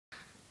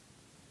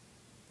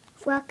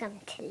Welcome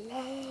to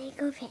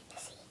LEGO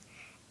Fantasy,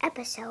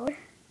 episode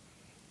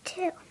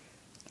 2.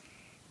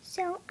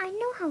 So, I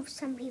know how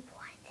some people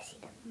want to see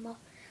the more,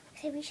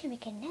 so we should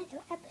make another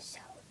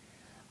episode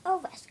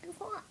of Rescue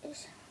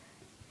Wars.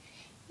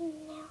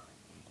 Now,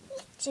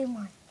 let's do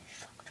one.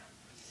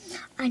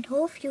 I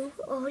know if you've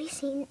already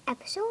seen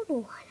episode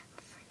 1,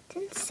 it's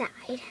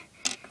inside,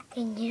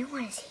 and you don't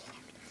want to see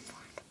episode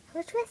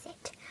 1. Who's with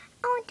it?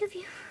 I want to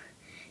view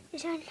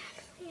this on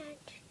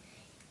and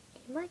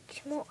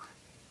much more.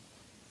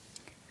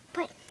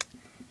 But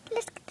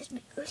let's get this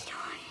video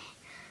started.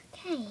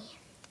 Okay,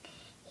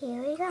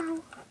 here we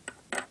go.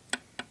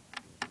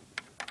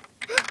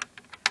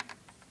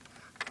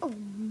 Oh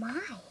my,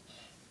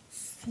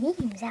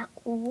 seems that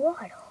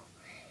water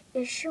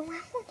is surrounding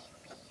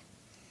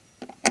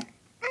me.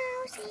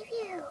 I'll save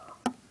you.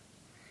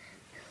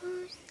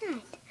 Who's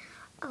that?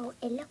 Oh,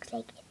 it looks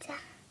like it's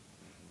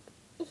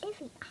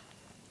Olivia.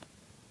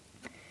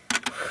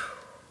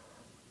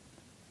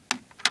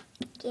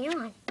 Get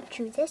on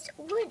to this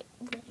wood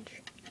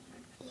bridge.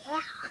 Yeah.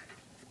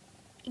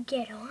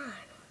 Get on.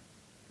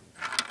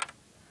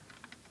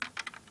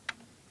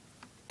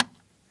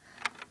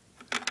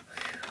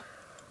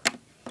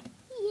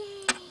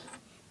 Yay.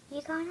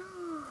 You got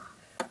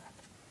off.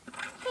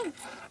 Hey,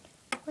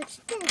 what's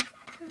this?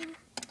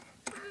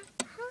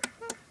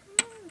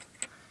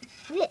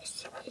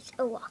 This is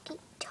a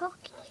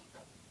walkie-talkie.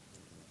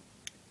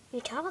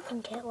 You're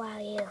talking to it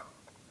while you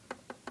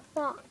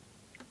walk.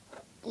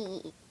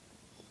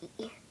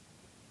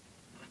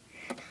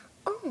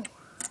 Oh,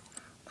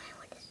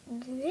 what is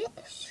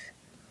this?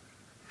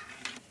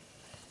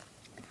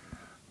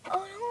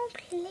 Oh, don't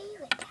play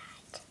with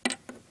that.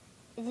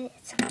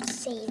 This will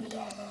save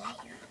your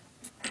life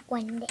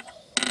one day.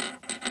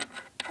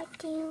 What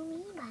do you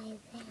mean by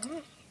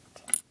that?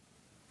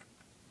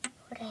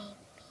 What I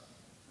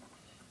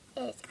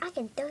mean is I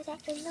can throw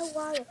that in the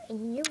water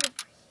and you will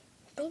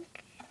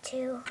think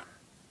to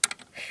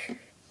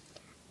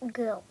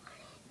go.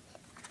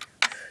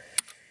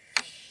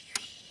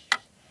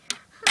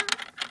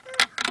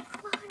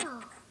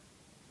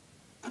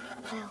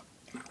 Well,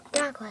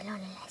 don't go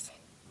alone a lesson.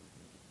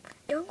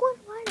 Don't go in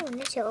water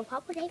unless you're a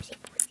Papa Life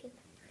Support.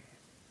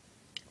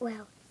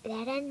 Well,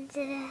 that ends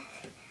the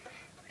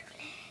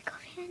LEGO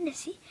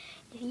Fantasy.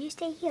 If you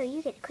stay here,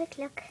 you get a quick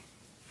look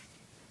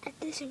at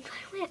this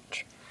entire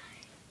ranch.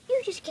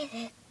 You just get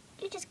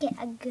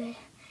a good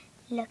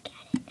look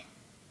at it.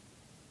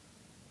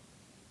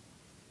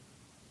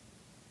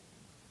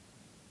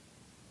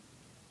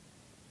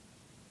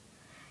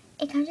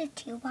 It comes with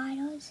 2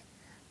 bottles.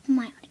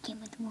 Mine only came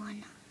with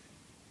 1.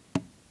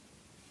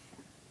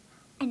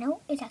 I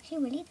know it's actually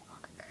really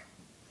dark,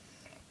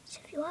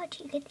 so if you watch,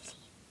 you get to see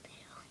it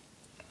better.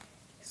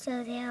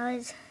 So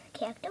there's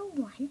character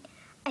 1.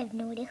 I have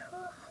no idea who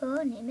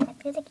her name is. I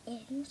feel like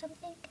Annie or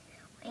something,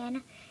 or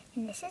Anna.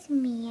 And this is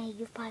Mia.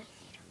 You've probably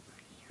seen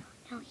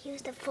her. Now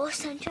here's the full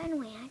Sunshine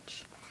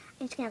Ranch.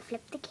 I'm just gonna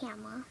flip the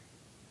camera.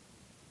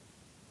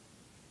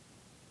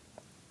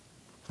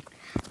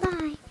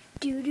 Bye.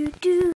 Do do do.